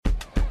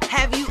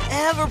Have you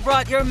ever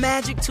brought your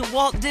magic to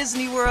Walt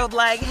Disney World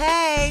like,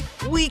 hey,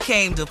 we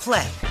came to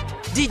play?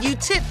 Did you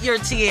tip your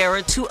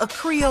tiara to a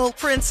Creole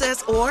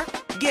princess or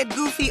get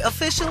goofy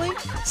officially?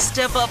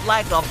 Step up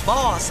like a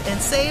boss and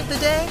save the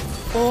day?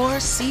 Or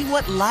see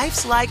what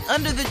life's like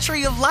under the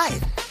tree of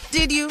life?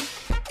 Did you?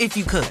 If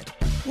you could.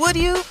 Would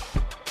you?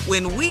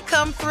 When we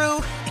come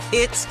through,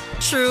 it's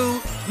true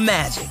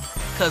magic.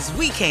 'Cause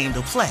we came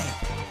to play.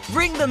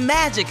 Bring the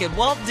magic at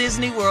Walt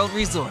Disney World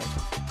Resort.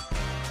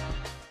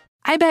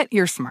 I bet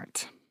you're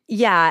smart.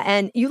 Yeah,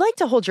 and you like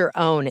to hold your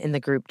own in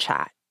the group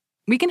chat.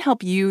 We can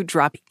help you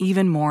drop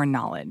even more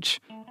knowledge.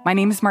 My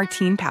name is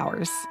Martine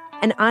Powers.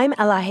 And I'm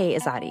Elahe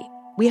Izadi.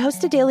 We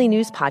host a daily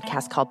news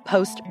podcast called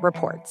Post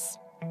Reports.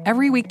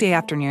 Every weekday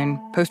afternoon,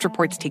 Post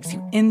Reports takes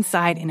you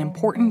inside an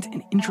important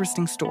and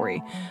interesting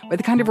story with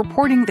the kind of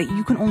reporting that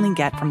you can only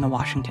get from the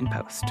Washington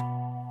Post.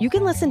 You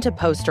can listen to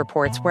Post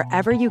Reports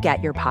wherever you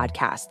get your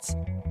podcasts.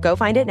 Go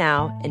find it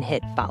now and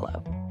hit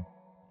follow.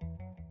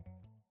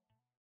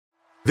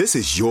 This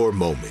is your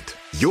moment,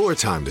 your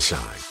time to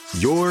shine,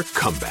 your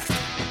comeback.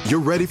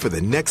 You're ready for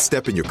the next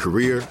step in your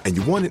career, and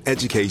you want an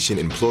education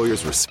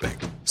employers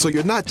respect. So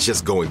you're not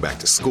just going back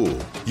to school,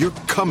 you're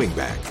coming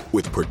back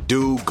with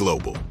Purdue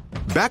Global.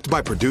 Backed by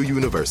Purdue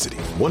University,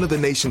 one of the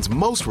nation's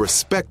most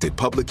respected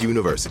public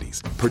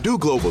universities, Purdue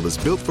Global is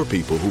built for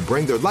people who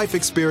bring their life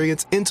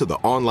experience into the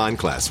online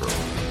classroom.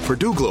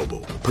 Purdue Global,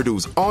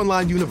 Purdue's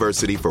online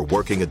university for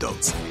working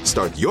adults.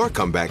 Start your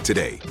comeback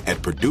today at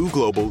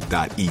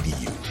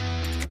purdueglobal.edu.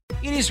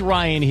 It is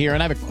Ryan here,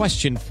 and I have a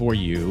question for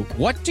you.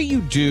 What do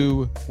you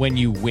do when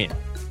you win?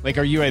 Like,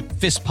 are you a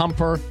fist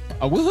pumper,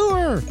 a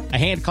woo-hooer, a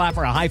hand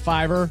clapper, a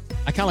high-fiver?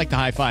 I kind of like the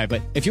high-five,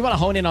 but if you want to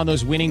hone in on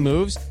those winning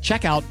moves,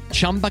 check out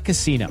Chumba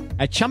Casino.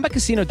 At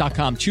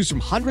ChumbaCasino.com, choose from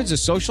hundreds of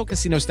social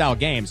casino-style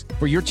games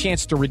for your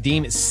chance to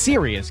redeem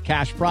serious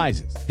cash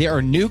prizes. There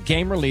are new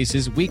game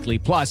releases weekly,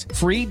 plus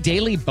free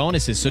daily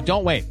bonuses, so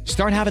don't wait.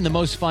 Start having the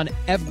most fun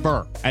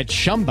ever at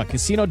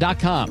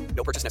ChumbaCasino.com.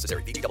 No purchase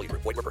necessary. VGW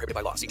Group. Void where prohibited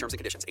by law. See terms and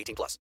conditions.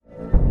 18+.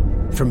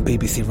 From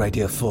BBC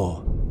Radio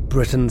 4,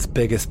 Britain's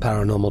biggest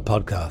paranormal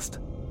podcast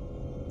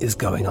is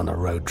going on a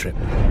road trip.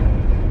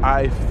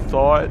 I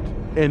thought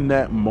in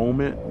that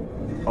moment,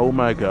 oh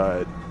my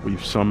God,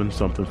 we've summoned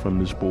something from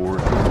this board.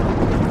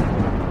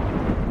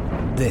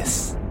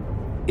 This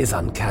is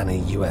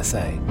Uncanny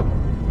USA.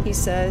 He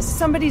says,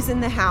 somebody's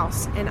in the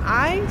house, and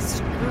I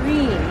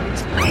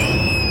screamed.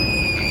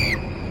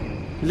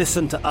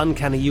 Listen to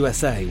Uncanny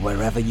USA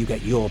wherever you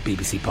get your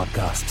BBC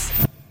podcasts,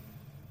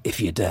 if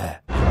you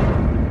dare.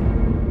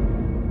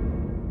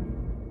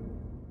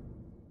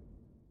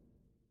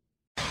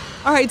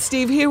 All right,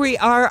 Steve, here we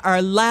are,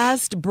 our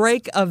last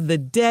break of the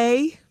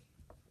day.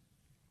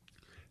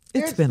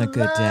 It's been a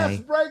good day.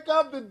 Last break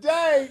of the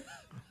day.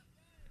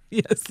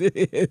 Yes, it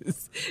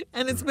is.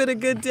 And it's been a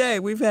good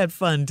day. We've had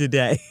fun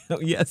today.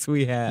 Yes,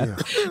 we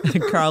have. Yeah.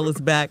 Carl is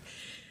back.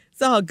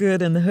 It's all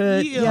good in the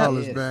hood. Yeah. Carl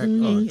is back.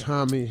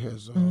 Tommy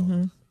has...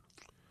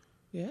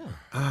 Yeah.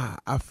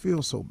 I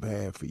feel so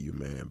bad for you,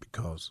 man,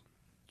 because...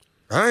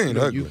 I ain't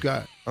ugly. You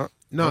got... I'm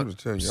just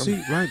telling you.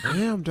 See, right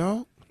damn,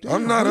 dog.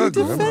 I'm not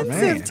ugly.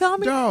 Defensive,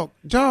 Tommy.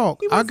 Dog,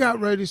 I got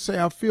ready to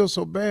say I feel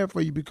so bad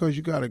for you because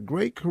you got a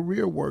great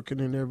career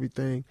working and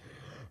everything.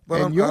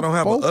 But and I don't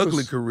have an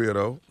ugly career,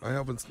 though. I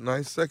have a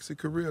nice, sexy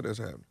career that's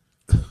happening.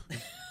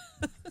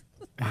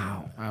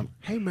 Wow.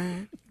 Hey,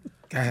 man.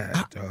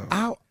 God,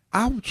 dog.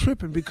 I'm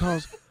tripping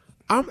because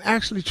I'm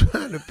actually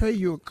trying to pay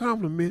you a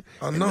compliment.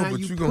 I know, but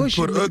you're going to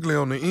put ugly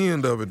on the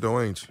end of it, though,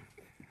 ain't you?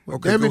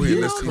 Okay, go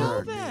ahead. Let's see how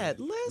it goes.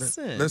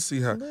 Listen. Let's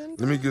see how. Let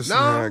me just see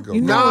how it goes.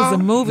 You know, it was a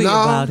movie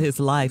about his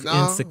life,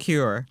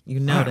 Insecure. You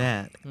know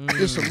that.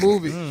 It's a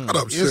movie. Shut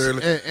up,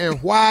 Shirley.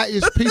 And why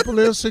is people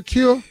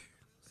insecure?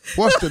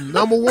 What's the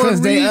number one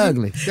reason? Because they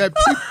ugly. That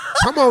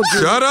come on,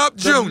 Junior. Shut up,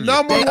 Junior. The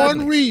number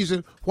one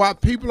reason why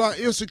people are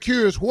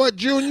insecure is what,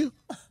 Junior?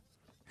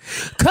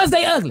 Because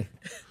they ugly.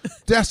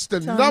 That's the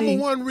number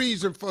one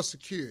reason for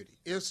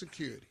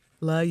insecurity.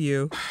 Love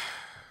you.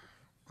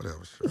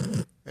 Whatever,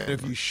 Shirley. And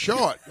if you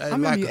short,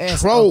 like you a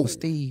troll.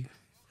 Steve.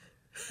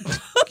 You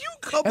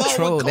come that on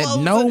troll, with that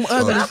gnome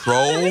ugly. A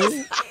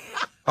troll?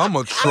 I'm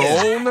a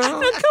troll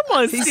now? Come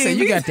on, He Steve. said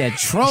you got that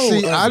troll.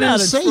 See, I didn't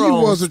say you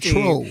was a Steve.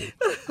 troll.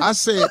 I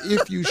said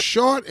if you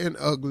short and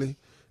ugly,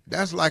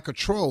 that's like a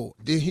troll.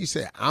 Then he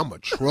said, I'm a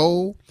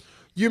troll.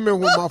 You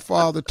remember when my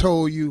father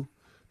told you,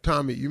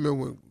 Tommy, you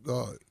remember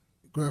when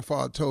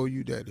grandfather told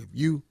you that if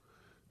you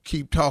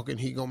keep talking,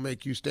 he going to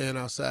make you stand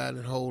outside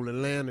and hold the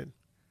lantern?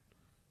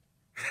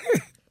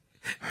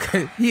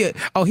 he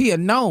a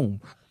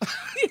gnome.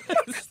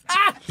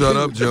 Shut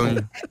up,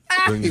 Junior.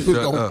 He was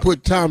going to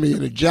put Tommy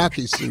in a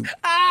jockey suit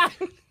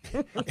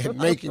and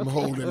make him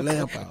hold the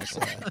lamp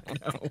outside.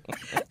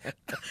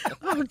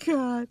 Oh,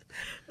 God.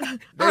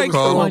 They was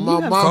on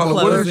my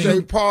mama's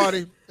birthday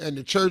party, and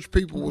the church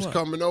people was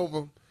coming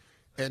over,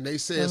 and they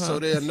said so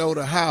they'll know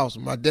the house.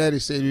 My daddy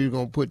said he was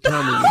going to put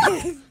Tommy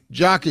in a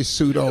jockey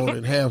suit on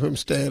and have him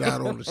stand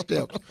out on the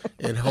steps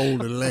and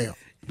hold the lamp.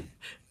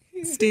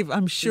 Steve,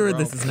 I'm sure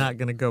this is not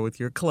going to go with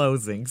your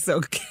closing,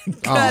 so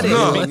cut it.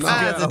 No, Let's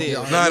no,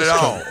 go. not at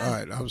all. All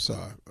right, I'm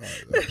sorry.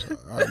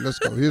 All right, let's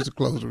go. Here's the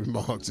closing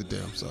remarks today.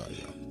 I'm sorry,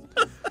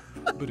 y'all.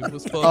 But it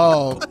was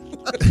fun.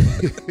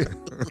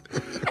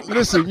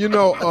 Listen,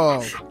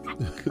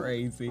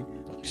 crazy.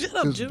 Shut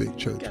up, Jim. This big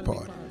church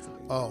party.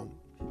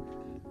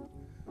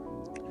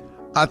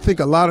 I think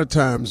a lot of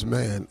times,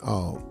 man,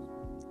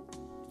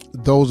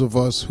 those of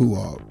us who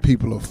are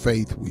people of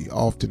faith, we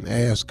often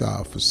ask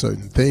God for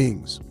certain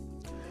things.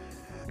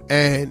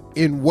 And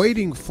in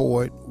waiting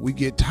for it, we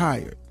get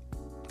tired.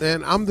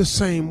 And I'm the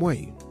same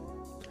way.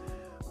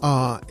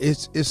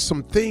 It's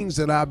some things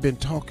that I've been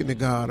talking to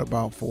God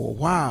about for a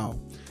while,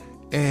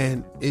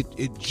 and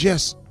it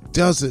just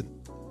doesn't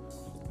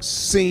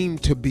seem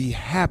to be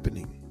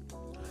happening.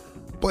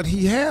 But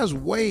he has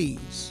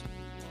ways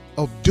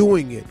of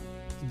doing it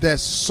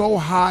that's so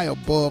high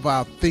above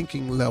our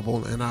thinking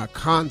level and our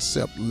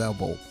concept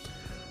level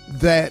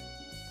that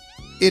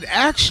it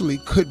actually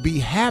could be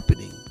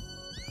happening.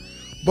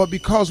 But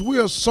because we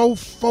are so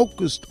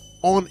focused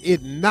on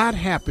it not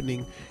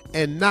happening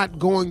and not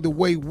going the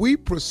way we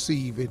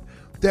perceive it,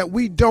 that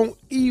we don't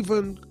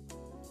even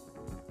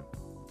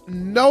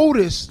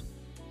notice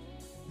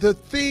the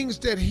things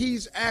that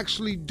he's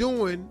actually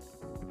doing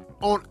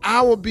on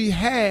our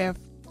behalf.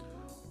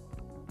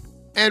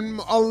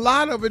 And a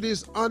lot of it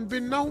is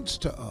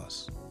unbeknownst to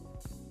us.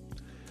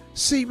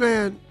 See,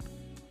 man,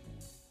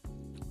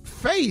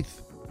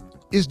 faith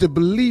is the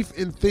belief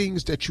in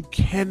things that you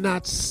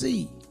cannot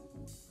see.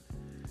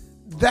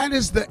 That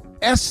is the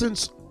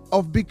essence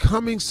of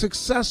becoming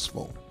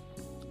successful.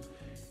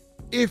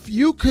 If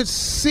you could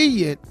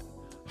see it,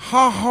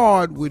 how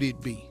hard would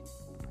it be?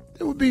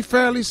 It would be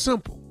fairly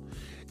simple.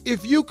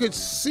 If you could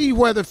see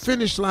where the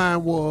finish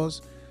line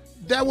was,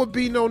 there would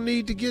be no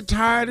need to get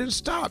tired and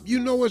stop. You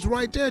know it's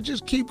right there.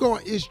 Just keep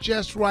going. It's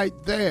just right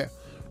there.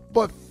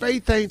 But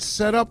faith ain't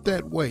set up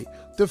that way.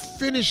 The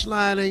finish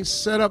line ain't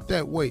set up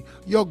that way.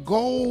 Your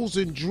goals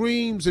and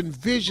dreams and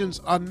visions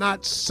are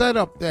not set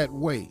up that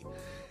way.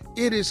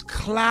 It is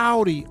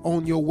cloudy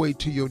on your way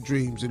to your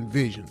dreams and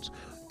visions.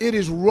 It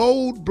is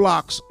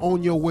roadblocks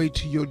on your way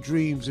to your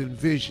dreams and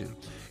vision.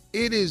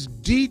 It is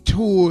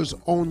detours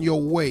on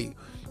your way.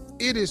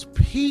 It is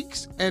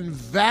peaks and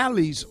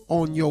valleys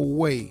on your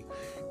way.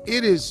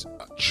 It is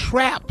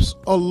traps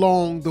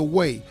along the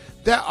way.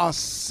 There are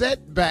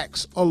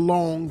setbacks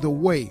along the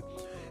way.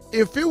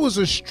 If it was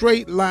a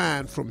straight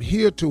line from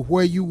here to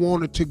where you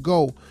wanted to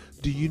go,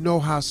 do you know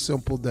how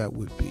simple that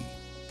would be?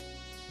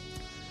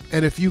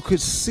 And if you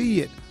could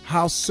see it,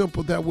 how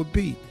simple that would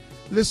be.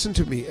 Listen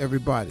to me,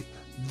 everybody.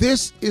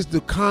 This is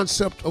the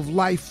concept of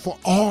life for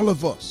all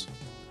of us.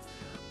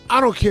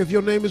 I don't care if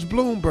your name is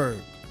Bloomberg.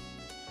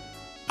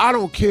 I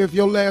don't care if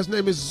your last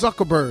name is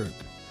Zuckerberg.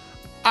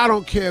 I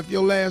don't care if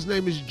your last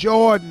name is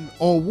Jordan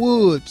or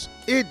Woods.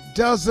 It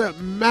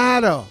doesn't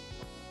matter.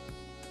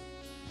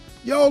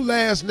 Your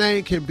last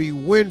name can be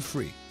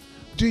Winfrey.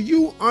 Do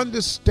you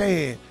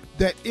understand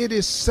that it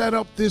is set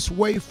up this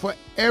way for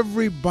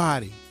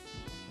everybody?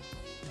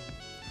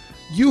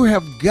 You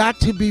have got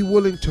to be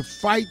willing to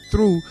fight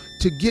through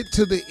to get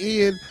to the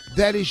end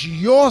that is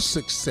your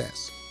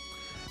success.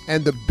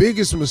 And the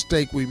biggest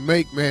mistake we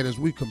make, man, is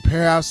we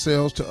compare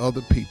ourselves to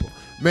other people.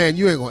 Man,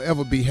 you ain't gonna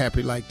ever be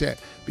happy like that,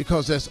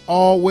 because there's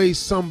always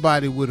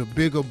somebody with a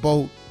bigger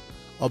boat,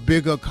 a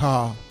bigger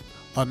car,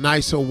 a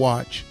nicer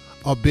watch,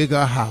 a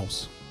bigger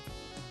house.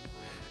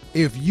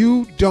 If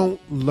you don't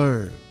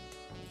learn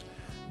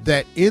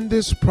that in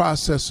this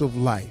process of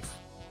life,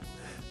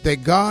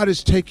 that God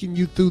is taking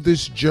you through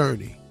this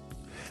journey,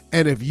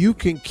 and if you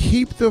can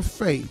keep the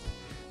faith,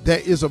 there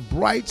is a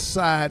bright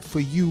side for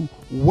you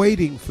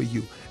waiting for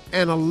you.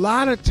 And a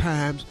lot of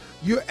times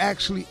you're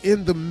actually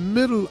in the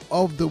middle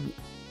of the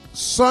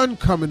sun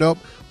coming up,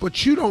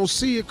 but you don't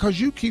see it because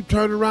you keep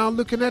turning around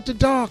looking at the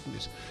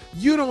darkness.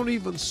 You don't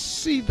even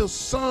see the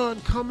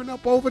sun coming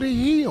up over the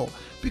hill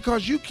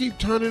because you keep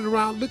turning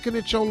around looking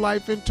at your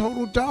life in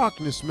total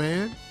darkness,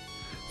 man.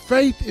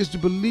 Faith is the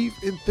belief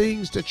in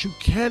things that you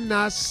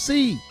cannot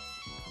see.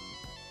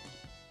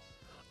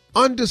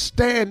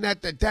 Understand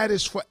that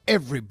is for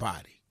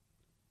everybody.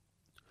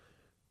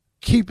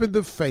 Keeping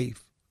the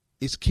faith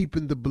is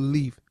keeping the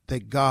belief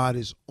that God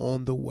is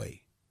on the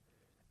way.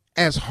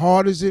 As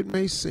hard as it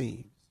may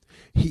seem,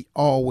 he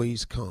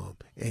always comes,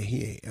 and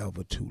he ain't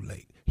ever too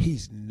late.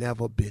 He's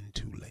never been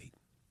too late.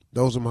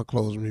 Those are my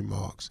closing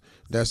remarks.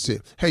 That's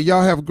it. Hey,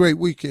 y'all have a great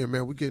weekend,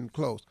 man. We're getting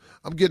close.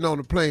 I'm getting on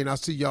the plane. I'll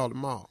see y'all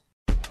tomorrow.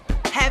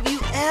 Have you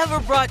ever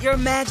brought your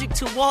magic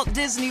to Walt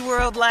Disney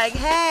World like,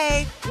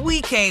 hey,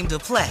 we came to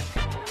play?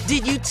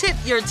 Did you tip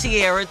your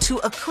tiara to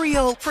a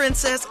Creole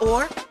princess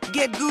or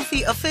get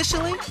goofy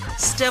officially?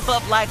 Step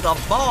up like a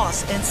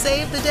boss and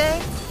save the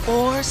day?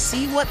 Or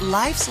see what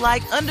life's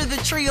like under the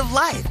tree of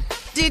life?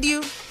 Did you?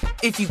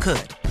 If you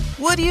could.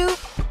 Would you?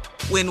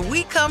 When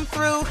we come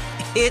through,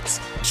 it's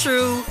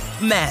true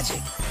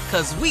magic.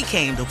 'Cause we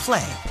came to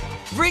play.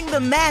 Bring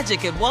the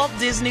magic at Walt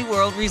Disney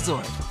World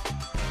Resort.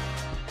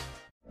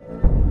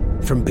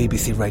 From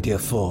BBC Radio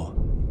 4,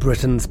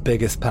 Britain's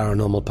biggest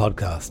paranormal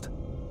podcast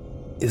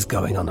is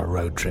going on a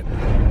road trip.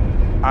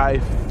 I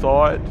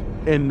thought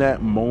in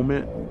that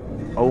moment,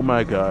 oh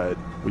my God,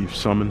 we've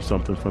summoned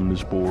something from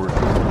this board.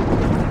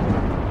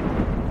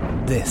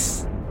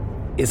 This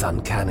is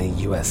Uncanny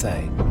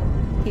USA.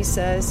 He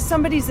says,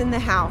 somebody's in the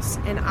house,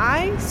 and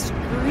I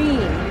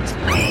screamed.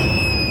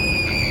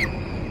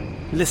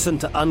 Listen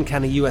to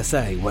Uncanny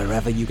USA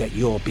wherever you get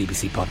your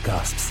BBC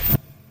podcasts,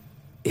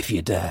 if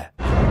you dare.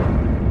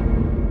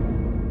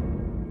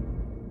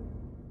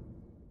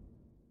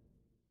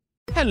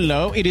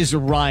 Hello, it is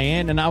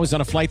Ryan, and I was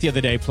on a flight the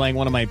other day playing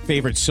one of my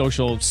favorite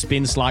social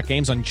spin slot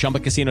games on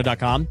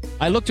ChumbaCasino.com.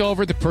 I looked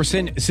over at the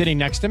person sitting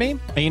next to me,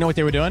 and you know what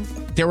they were doing?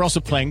 They were also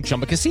playing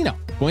Chumba Casino.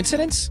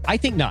 Coincidence? I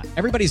think not.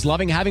 Everybody's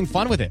loving having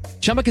fun with it.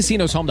 Chumba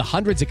Casino is home to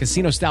hundreds of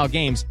casino-style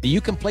games that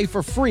you can play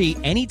for free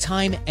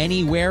anytime,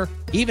 anywhere,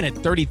 even at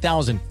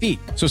 30,000 feet.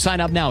 So sign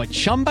up now at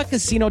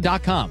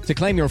ChumbaCasino.com to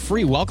claim your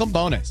free welcome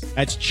bonus.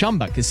 That's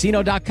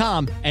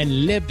ChumbaCasino.com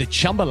and live the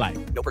Chumba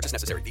life. No purchase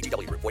necessary.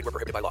 VGW. Void where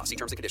prohibited by law. See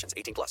terms and conditions.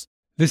 18+.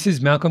 This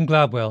is Malcolm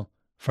Gladwell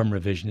from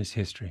Revisionist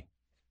History.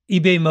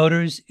 eBay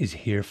Motors is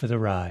here for the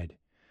ride.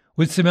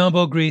 With some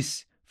elbow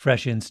grease,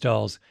 fresh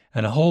installs,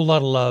 and a whole lot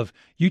of love,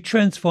 you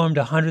transformed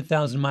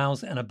 100,000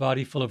 miles and a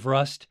body full of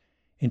rust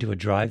into a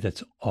drive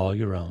that's all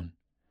your own.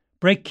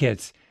 Brake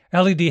kits,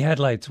 LED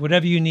headlights,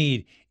 whatever you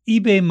need,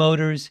 eBay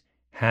Motors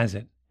has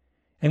it.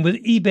 And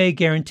with eBay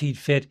Guaranteed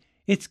Fit,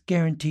 it's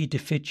guaranteed to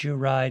fit your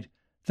ride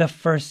the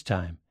first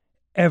time,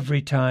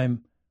 every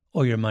time,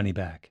 or your money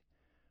back.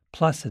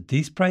 Plus, at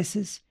these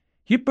prices,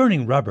 you're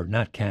burning rubber,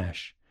 not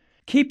cash.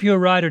 Keep your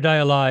ride or die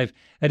alive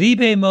at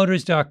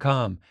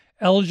ebaymotors.com.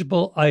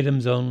 Eligible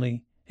items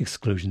only.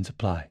 Exclusions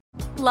apply.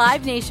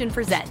 Live Nation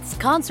presents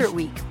Concert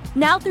Week.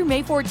 Now through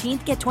May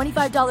 14th, get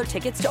 $25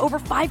 tickets to over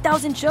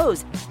 5,000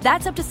 shows.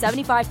 That's up to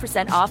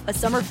 75% off a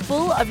summer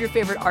full of your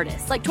favorite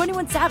artists like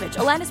 21 Savage,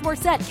 Alanis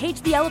Morissette,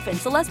 Cage the Elephant,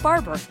 Celeste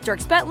Barber,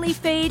 Dierks Bentley,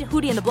 Fade,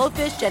 Hootie and the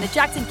Blowfish, Janet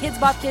Jackson,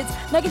 Kidz Bop Kids,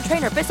 Meghan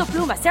Trainor, Peso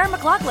Pluma, Sarah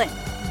McLachlan.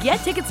 Get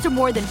tickets to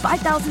more than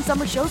 5,000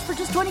 summer shows for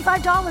just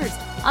 $25.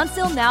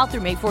 Until now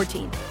through May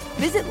 14th.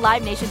 Visit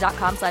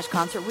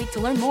LiveNation.com/Concert Week to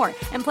learn more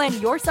and plan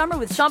your summer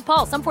with Sean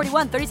Paul, Sum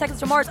 41, 30 Seconds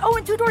to Mars,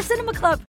 and Two Door Cinema Club.